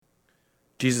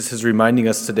Jesus is reminding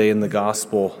us today in the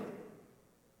gospel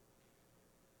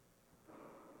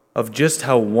of just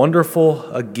how wonderful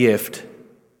a gift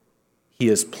he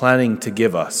is planning to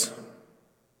give us.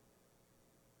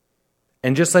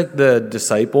 And just like the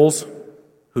disciples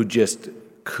who just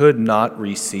could not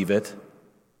receive it,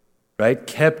 right,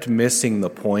 kept missing the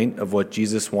point of what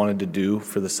Jesus wanted to do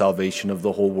for the salvation of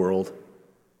the whole world,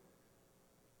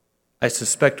 I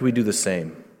suspect we do the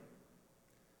same.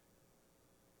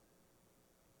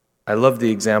 I love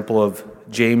the example of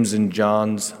James and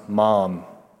John's mom,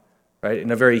 right?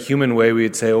 In a very human way, we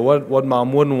would say, well, what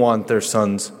mom wouldn't want their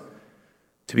sons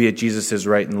to be at Jesus'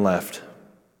 right and left?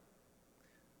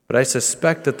 But I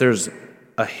suspect that there's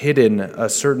a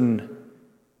certain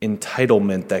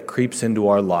entitlement that creeps into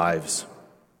our lives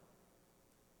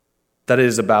that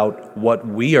is about what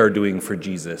we are doing for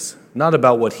Jesus, not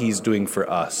about what he's doing for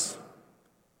us,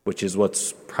 which is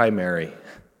what's primary,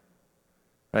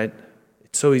 right?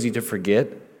 It's so easy to forget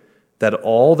that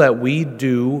all that we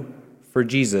do for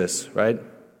Jesus, right,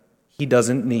 he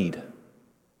doesn't need.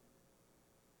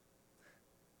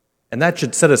 And that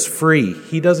should set us free.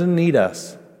 He doesn't need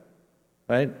us,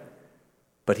 right?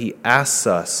 But he asks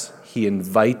us, he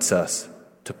invites us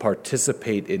to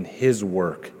participate in his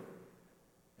work.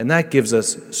 And that gives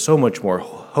us so much more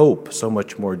hope, so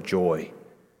much more joy.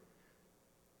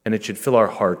 And it should fill our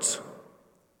hearts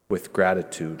with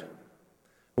gratitude.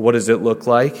 What does it look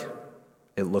like?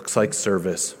 It looks like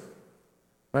service,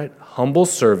 right? Humble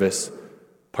service,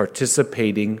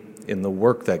 participating in the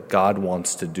work that God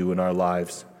wants to do in our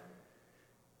lives.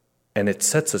 And it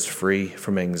sets us free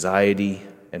from anxiety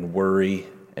and worry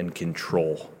and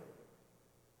control.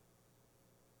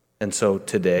 And so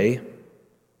today,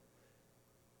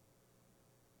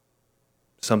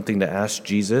 something to ask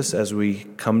Jesus as we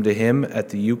come to him at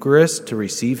the Eucharist to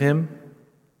receive him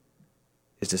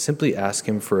is to simply ask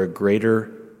him for a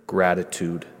greater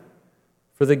gratitude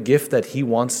for the gift that he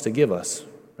wants to give us,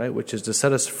 right? Which is to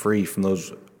set us free from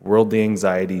those worldly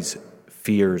anxieties,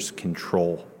 fears,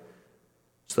 control,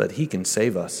 so that he can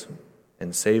save us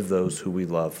and save those who we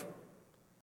love.